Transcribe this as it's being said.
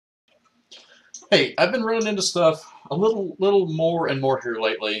Hey, I've been running into stuff a little more and more here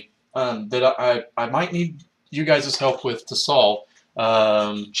lately that I might need you guys' help with to solve.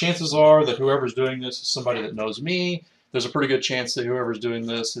 Chances are that whoever's doing this is somebody that knows me. There's a pretty good chance that whoever's doing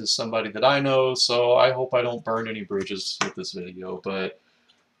this is somebody that I know, so I hope I don't burn any bridges with this video. But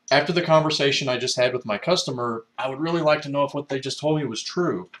after the conversation I just had with my customer, I would really like to know if what they just told me was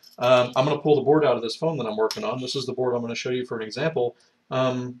true. I'm going to pull the board out of this phone that I'm working on. This is the board I'm going to show you for an example.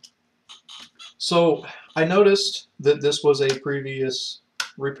 So I noticed that this was a previous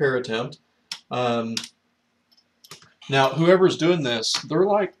repair attempt. Um, Now, whoever's doing this, they're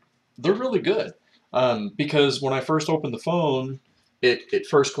really good. Because when I first opened the phone, at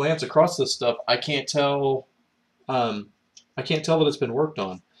first glance across this stuff, um, I can't tell that it's been worked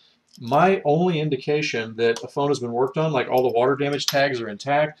on. My only indication that a phone has been worked on, like all the water damage tags are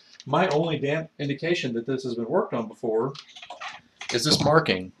intact, my only indication that this has been worked on before is this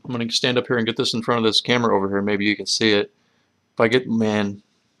marking. I'm going to stand up here and get this in front of this camera over here. Maybe you can see it. If I get, man,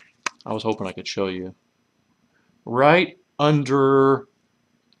 I was hoping I could show you. Right under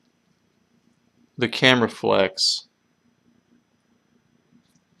the camera flex,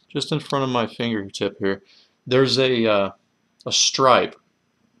 just in front of my fingertip here, there's a stripe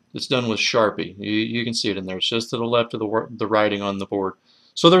that's done with Sharpie. You can see it in there. It's just to the left of the writing on the board.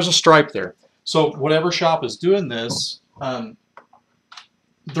 So there's a stripe there. So whatever shop is doing this,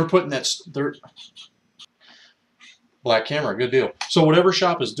 they're putting they're black camera, good deal. So whatever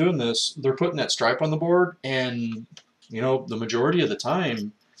shop is doing this, they're putting that stripe on the board, and you know, the majority of the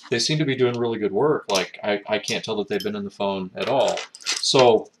time, they seem to be doing really good work. Like I can't tell that they've been in the phone at all.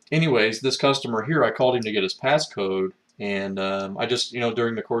 So anyways, this customer here, I called him to get his passcode, and I just, you know,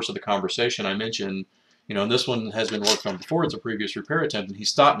 during the course of the conversation, I mentioned, you know, this one has been worked on before. It's a previous repair attempt, and he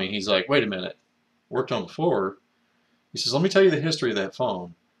stopped me. He's like, wait a minute, worked on before? He says, let me tell you the history of that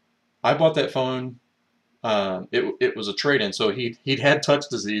phone. I bought that phone. It was a trade-in, so he'd had touch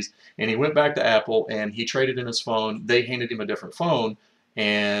disease, and he went back to Apple and he traded in his phone. They handed him a different phone,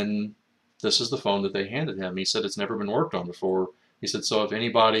 and this is the phone that they handed him. He said it's never been worked on before. He said, so if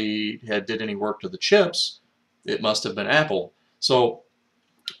anybody had did any work to the chips, it must have been Apple. So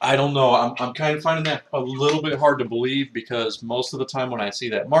I don't know. I'm kind of finding that a little bit hard to believe, because most of the time when I see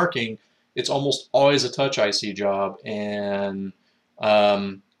that marking, it's almost always a touch IC job, and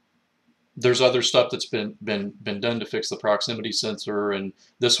um, there's other stuff that's been done to fix the proximity sensor, and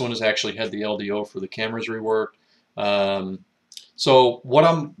this one has actually had the LDO for the cameras reworked. Um, so what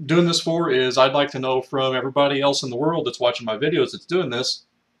I'm doing this for is I'd like to know from everybody else in the world that's watching my videos that's doing this,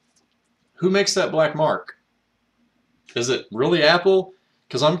 who makes that black mark? Is it really Apple?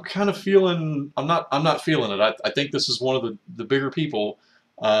 Because I'm kind of feeling, I'm not feeling it. I think this is one of the bigger people.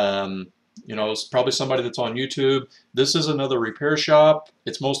 Um, you know, it's probably somebody that's on YouTube. This is another repair shop.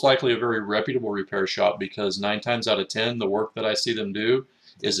 It's most likely a very reputable repair shop, because 9 times out of 10, the work that I see them do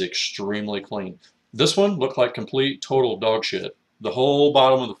is extremely clean. This one looked like complete, total dog shit. The whole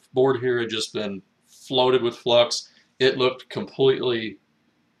bottom of the board here had just been floated with flux. It looked completely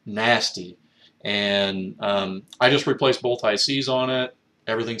nasty. And I just replaced both ICs on it.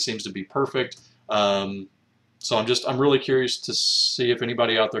 Everything seems to be perfect. So I'm really curious to see if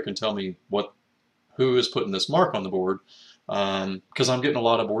anybody out there can tell me who is putting this mark on the board, because I'm getting a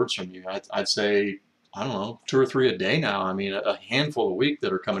lot of boards from you. I'd say, I don't know, 2 or 3 a day now. I mean, a handful a week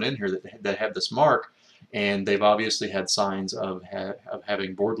that are coming in here that have this mark, and they've obviously had signs of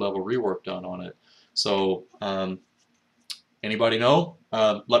having board level rework done on it. So anybody know?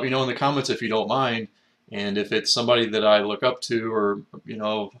 Let me know in the comments if you don't mind. And if it's somebody that I look up to, or, you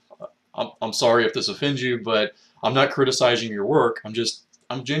know, I'm sorry if this offends you, but I'm not criticizing your work.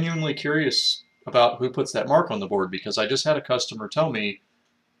 I'm genuinely curious about who puts that mark on the board, because I just had a customer tell me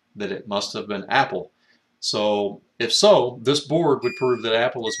that it must have been Apple. So if so, this board would prove that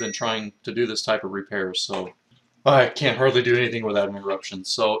Apple has been trying to do this type of repair. So I can't hardly do anything without an interruption.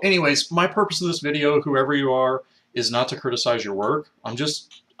 So anyways, my purpose of this video, whoever you are, is not to criticize your work. I'm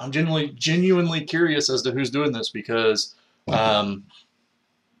genuinely curious as to who's doing this, because um,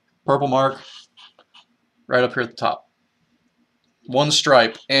 purple mark right up here at the top. One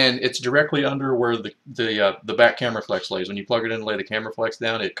stripe, and it's directly under where the back camera flex lays. When you plug it in and lay the camera flex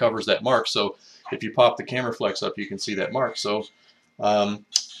down, it covers that mark. So if you pop the camera flex up, you can see that mark. So um,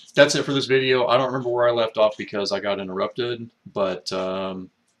 that's it for this video. I don't remember where I left off because I got interrupted, but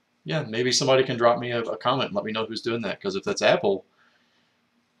yeah, maybe somebody can drop me a comment and let me know who's doing that, because if that's Apple,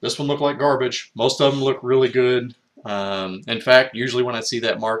 this one looked like garbage. Most of them look really good. In fact, usually when I see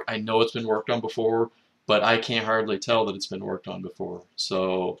that mark, I know it's been worked on before, but I can't hardly tell that it's been worked on before.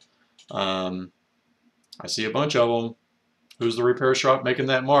 So I see a bunch of them. who's the repair shop making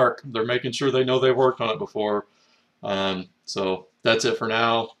that mark. They're making sure they know they've worked on it before. So that's it for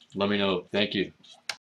now. Let me know. Thank you.